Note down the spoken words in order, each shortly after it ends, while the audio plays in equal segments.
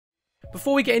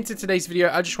before we get into today's video,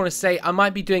 I just want to say I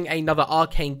might be doing another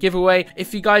arcane giveaway.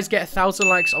 If you guys get 1,000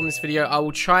 likes on this video, I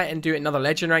will try and do another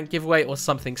legend rank giveaway or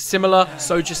something similar.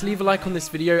 So just leave a like on this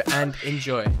video and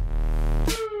enjoy.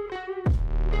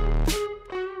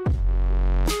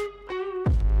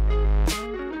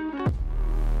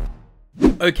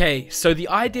 Okay, so the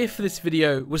idea for this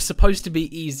video was supposed to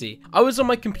be easy. I was on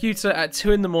my computer at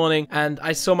 2 in the morning and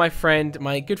I saw my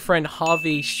good friend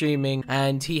Harvey streaming,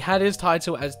 and he had his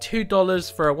title as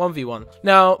 $2 for a 1v1.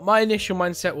 Now, my initial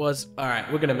mindset was,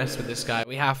 alright, we're gonna mess with this guy.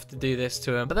 We have to do this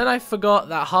to him. But then I forgot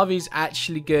that Harvey's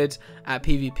actually good at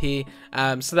PvP.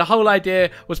 So the whole idea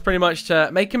was pretty much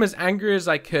to make him as angry as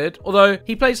I could. Although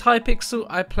he plays Hypixel,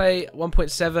 I play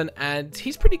 1.7 and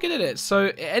he's pretty good at it. So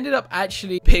it ended up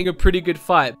actually being a pretty good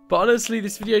fight. But honestly,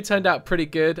 this video turned out pretty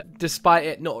good, despite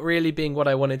it not really being what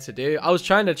I wanted to do. I was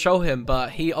trying to troll him, but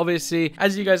he obviously,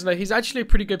 as you guys know, he's actually a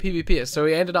pretty good PvPer. So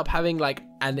we ended up having like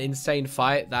an insane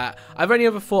fight that I've only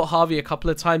ever fought Harvey a couple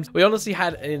of times. We honestly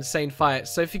had an insane fight.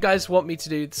 So if you guys want me to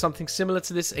do something similar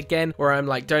to this again, where I'm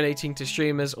like donating to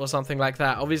streamers or something like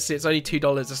that, obviously it's only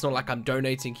 $2. It's not like I'm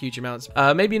donating huge amounts.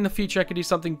 Maybe in the future I could do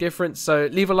something different. So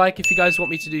leave a like if you guys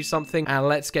want me to do something, and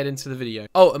let's get into the video.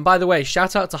 Oh, and by the way,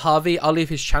 shout out to Harvey. I'll leave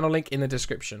his channel link in the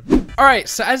description. Alright,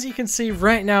 so as you can see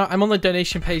right now, I'm on the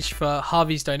donation page for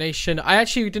Harvey's donation. I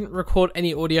actually didn't record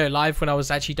any audio live when I was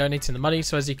actually donating the money.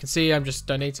 So as you can see, I'm just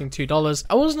donating $2.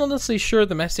 I wasn't honestly sure of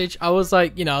the message. I was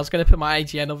like, you know, I was going to put my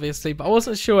IGN obviously, but I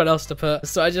wasn't sure what else to put.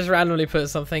 So I just randomly put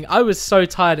something. I was so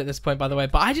tired at this point, by the way,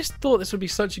 but I just thought this would be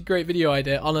such a great video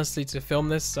idea, honestly, to film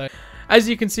this. So as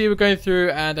you can see, we're going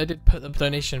through and I did put the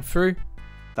donation through.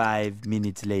 5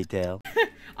 minutes later.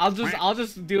 I'll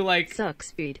just do like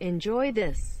SuchSpeed. Enjoy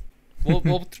this.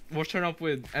 We'll turn up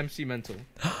with MC Mental.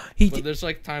 But there's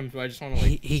like times where I just want to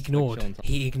like. He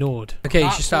ignored. Okay,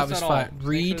 you should start this fight.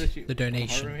 Read the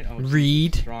donation.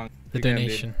 Read the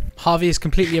donation. Harvey is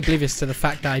completely oblivious to the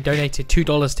fact that I donated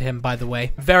 $2 to him. By the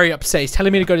way, very upset. He's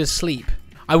telling me to go to sleep.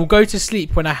 I will go to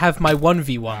sleep when I have my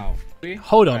 1v1. Wow.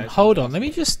 Hold on. Let me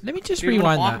just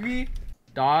rewind that.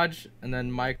 Dodge, and then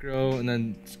micro, and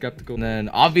then skeptical, and then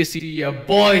obviously your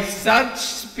boy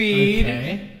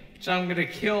SuchSpeed, which I'm gonna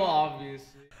kill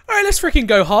obviously. Alright, let's freaking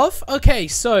go, Harv. Okay,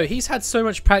 so he's had so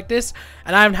much practice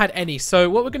and I haven't had any. So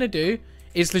what we're gonna do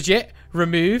is legit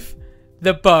remove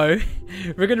the bow.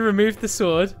 We're gonna remove the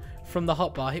sword from the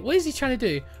hotbar. What is he trying to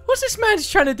do? What's this man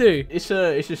trying to do? It's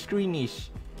a screen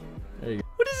niche. There you go.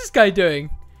 What is this guy doing?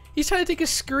 He's trying to take a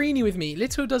screeny with me.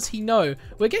 Little does he know.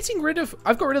 We're getting rid of...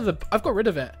 I've got rid of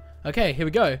it. Okay, here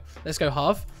we go. Let's go,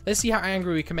 Harv. Let's see how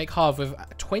angry we can make Harv with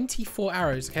 24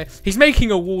 arrows, okay? He's making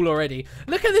a wall already.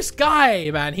 Look at this guy,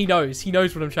 man. He knows. He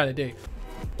knows what I'm trying to do.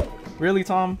 Really,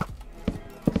 Tom?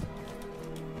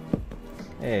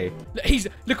 Hey.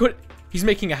 Look what... He's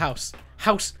making a house.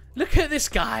 Look at this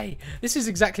guy. This is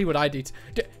exactly what I do.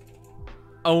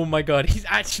 Oh my god, he's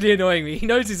actually annoying me. He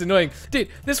knows he's annoying. Dude,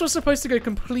 this was supposed to go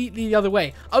completely the other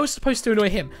way. I was supposed to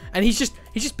annoy him, and he's just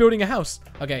building a house.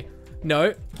 Okay,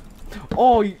 no.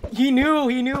 Oh, he knew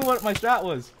what my strat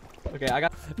was. Okay, I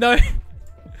got... No.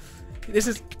 This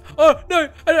is... Oh, no,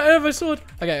 I don't have my sword.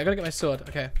 Okay, I gotta get my sword.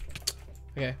 Okay.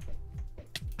 Okay,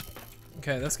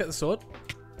 let's get the sword.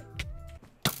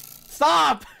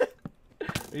 Stop!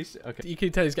 Okay. You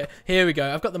can tell he's getting... Here we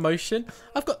go. I've got the motion.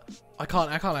 I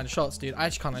can't land shots, dude. I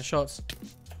actually can't land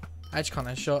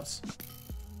shots.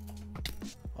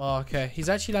 Oh, okay. He's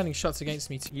actually landing shots against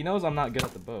me too. He knows I'm not good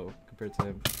at the bow compared to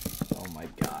him. Oh my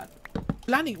god.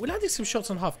 We're landing some shots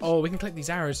on Harv. Oh, we can collect these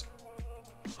arrows.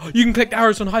 You can collect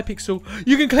arrows on Hypixel.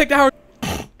 You can collect arrows.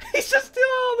 He's just stealing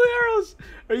all the arrows.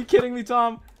 Are you kidding me,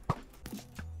 Tom?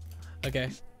 Okay.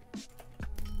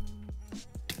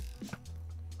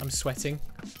 I'm sweating.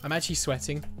 I'm actually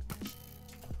sweating.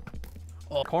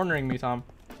 Oh. Cornering me, Tom.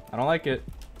 I don't like it.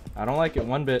 I don't like it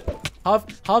one bit.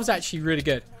 Harv's actually really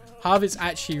good. Harv is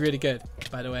actually really good,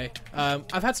 by the way.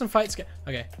 I've had some fights.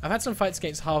 I've had some fights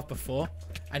against Harv before,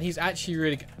 and he's actually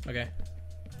really good. Okay.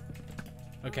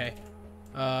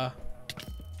 There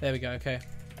we go. Okay.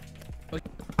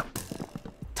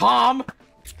 Tom.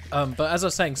 But as I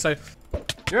was saying, so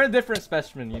you're a different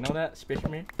specimen. You know that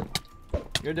specimen?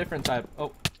 You're a different type.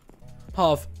 Oh.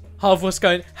 Harv,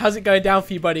 how's it going down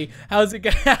for you, buddy? How's it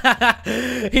going?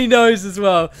 He knows as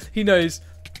well. He knows.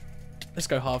 Let's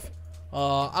go, Harv.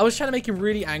 I was trying to make him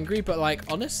really angry, but like,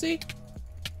 honestly,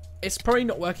 it's probably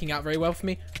not working out very well for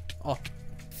me. Oh,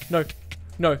 no.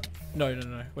 We're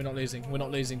not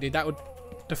losing, dude. That would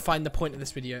define the point of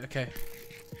this video. Okay.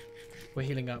 We're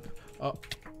healing up. Oh,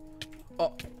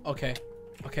 okay.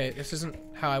 Okay, this isn't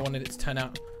how I wanted it to turn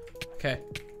out. Okay.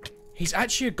 He's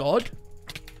actually a god?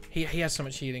 He has so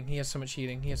much healing. He has so much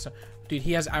healing. Dude,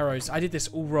 he has arrows. I did this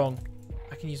all wrong.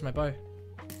 I can use my bow.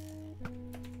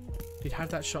 Dude, how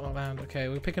did that shot not land? Okay,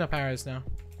 we're picking up arrows now.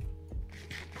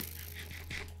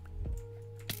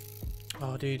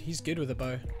 Oh, dude, he's good with a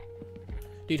bow.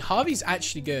 Dude, Harvey's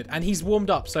actually good. And he's warmed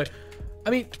up, so... I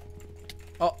mean...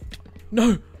 Oh,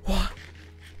 no! What?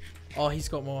 Oh, he's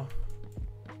got more.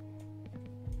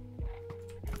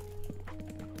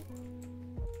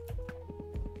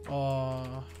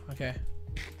 Oh, okay.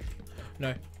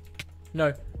 No.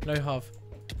 No. No, Harv.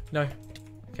 No.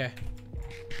 Okay.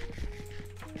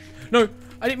 No!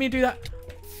 I didn't mean to do that!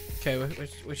 Okay,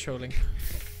 we're trolling.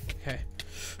 Okay.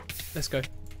 Let's go.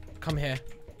 Come here.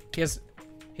 Here's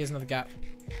another gap.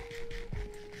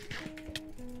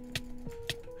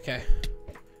 Okay.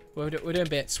 We're doing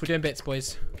bits. We're doing bits,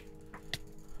 boys.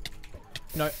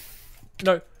 No.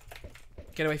 No.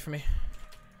 Get away from me.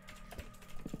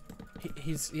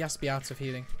 He has to be out of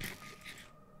healing.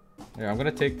 Yeah, I'm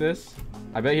gonna take this.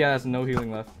 I bet he has no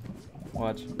healing left.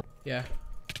 Watch. Yeah.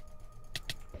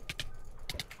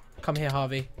 Come here,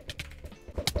 Harvey.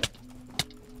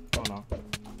 Oh no.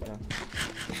 Yeah.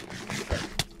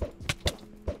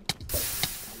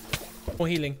 More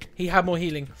healing. He had more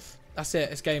healing. That's it.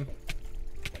 It's game.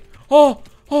 Oh!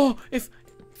 Oh! If...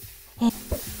 Oh.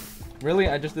 Really?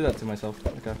 I just did that to myself.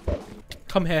 Okay.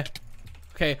 Come here.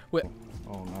 Okay, we're...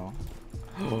 Oh no.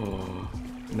 Oh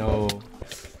no.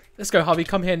 Let's go, Harvey.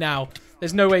 Come here now.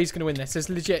 There's no way he's going to win this. There's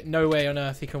legit no way on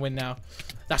earth he can win now.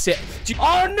 That's it.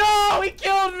 Oh no! He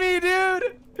killed me,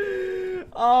 dude!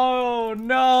 Oh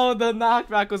no! The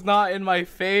knockback was not in my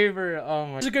favor. Oh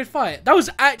my... It was a good fight. That was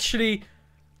actually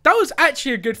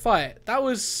a good fight. That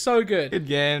was so good. Good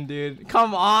game, dude.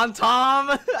 Come on,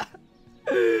 Tom!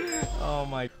 Oh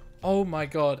my... Oh my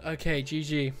god. Okay,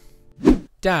 GG.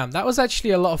 Damn, that was actually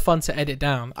a lot of fun to edit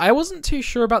down. I wasn't too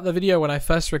sure about the video when I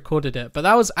first recorded it, but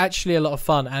that was actually a lot of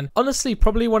fun, and honestly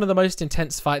probably one of the most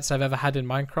intense fights I've ever had in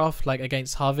Minecraft, like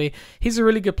against Harvey. He's a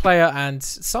really good player, and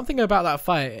something about that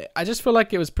fight, I just feel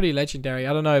like it was pretty legendary.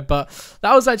 I don't know, but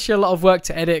that was actually a lot of work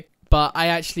to edit. But I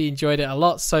actually enjoyed it a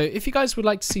lot. So if you guys would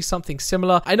like to see something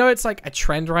similar, I know it's like a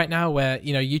trend right now where,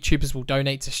 you know, YouTubers will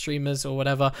donate to streamers or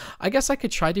whatever. I guess I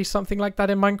could try do something like that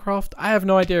in Minecraft. I have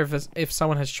no idea if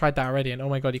someone has tried that already. And oh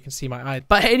my god, you can see my eye.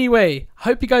 But anyway,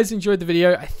 hope you guys enjoyed the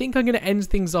video. I think I'm going to end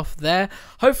things off there.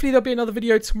 Hopefully there'll be another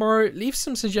video tomorrow. Leave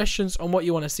some suggestions on what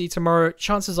you want to see tomorrow.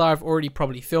 Chances are I've already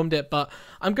probably filmed it, but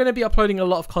I'm going to be uploading a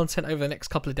lot of content over the next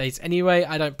couple of days anyway.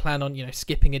 I don't plan on, you know,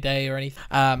 skipping a day or anything.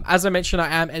 As I mentioned, I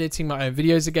am editing my own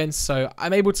videos again, so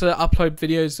I'm able to upload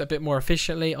videos a bit more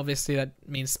efficiently. Obviously that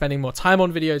means spending more time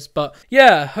on videos, but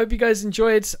yeah, hope you guys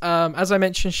enjoyed. As I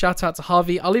mentioned, shout out to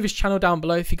Harvey. I'll leave his channel down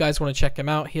below if you guys want to check him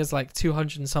out. He has like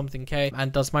 200 and something K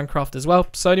and does Minecraft as well.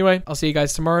 So anyway, I'll see you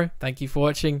guys tomorrow. Thank you for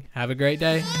watching. Have a great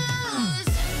day.